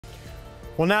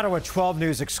Well, now to a 12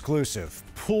 News exclusive.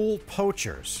 Pool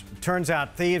poachers. It turns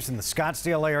out thieves in the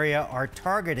Scottsdale area are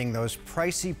targeting those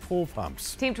pricey pool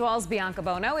pumps. Team 12's Bianca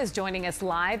Bono is joining us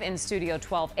live in Studio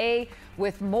 12A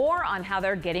with more on how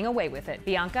they're getting away with it.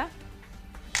 Bianca?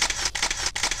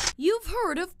 You've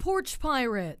heard of porch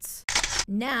pirates.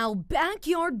 Now,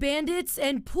 backyard bandits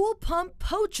and pool pump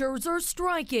poachers are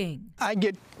striking. I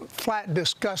get flat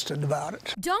disgusted about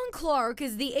it. Don Clark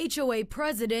is the HOA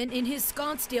president in his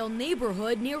Scottsdale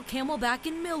neighborhood near Camelback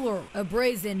and Miller. A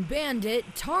brazen bandit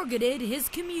targeted his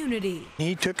community.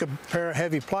 He took a pair of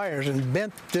heavy pliers and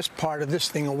bent this part of this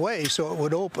thing away so it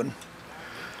would open,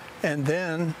 and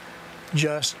then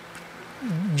just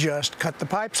cut the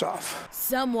pipes off.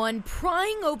 Someone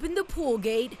prying open the pool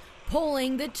gate,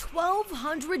 pulling the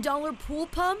 $1,200 pool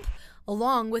pump,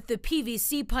 along with the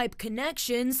PVC pipe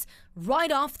connections,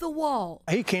 right off the wall.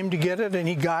 He came to get it, and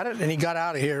he got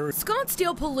out of here.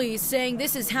 Scottsdale police saying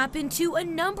this has happened to a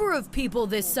number of people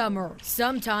this summer.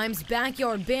 Sometimes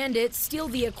backyard bandits steal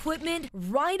the equipment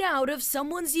right out of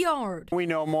someone's yard. We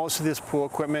know most of this pool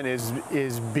equipment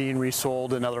is being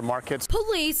resold in other markets.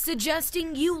 Police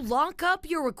suggesting you lock up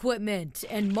your equipment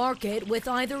and mark it with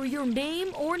either your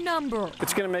name or number.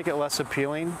 It's going to make it less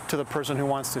appealing to the person who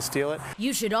wants to steal it.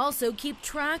 You should also keep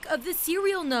track of the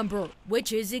serial number,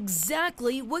 which is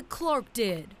exactly what Clark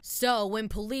did. So when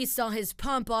police saw his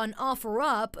pump on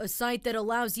OfferUp, a site that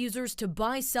allows users to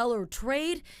buy, sell, or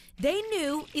trade, they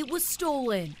knew it was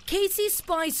stolen. Casey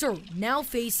Spicer now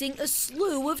facing a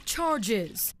slew of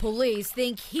charges. Police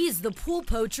think he's the pool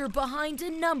poacher behind a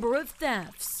number of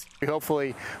thefts.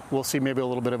 Hopefully, we'll see maybe a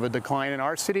little bit of a decline in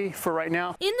our city for right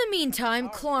now. In the meantime,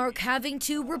 Clark having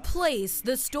to replace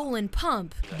the stolen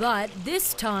pump, but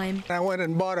this time I went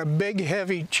and bought a big,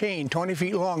 heavy chain, 20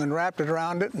 feet long, and wrapped it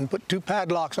around it and put 2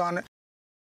 padlocks on it.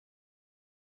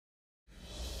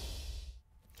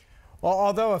 Well,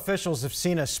 although officials have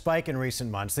seen a spike in recent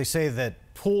months, they say that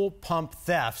pool pump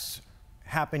thefts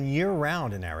happen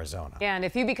year-round in Arizona. And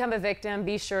if you become a victim,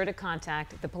 be sure to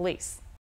contact the police.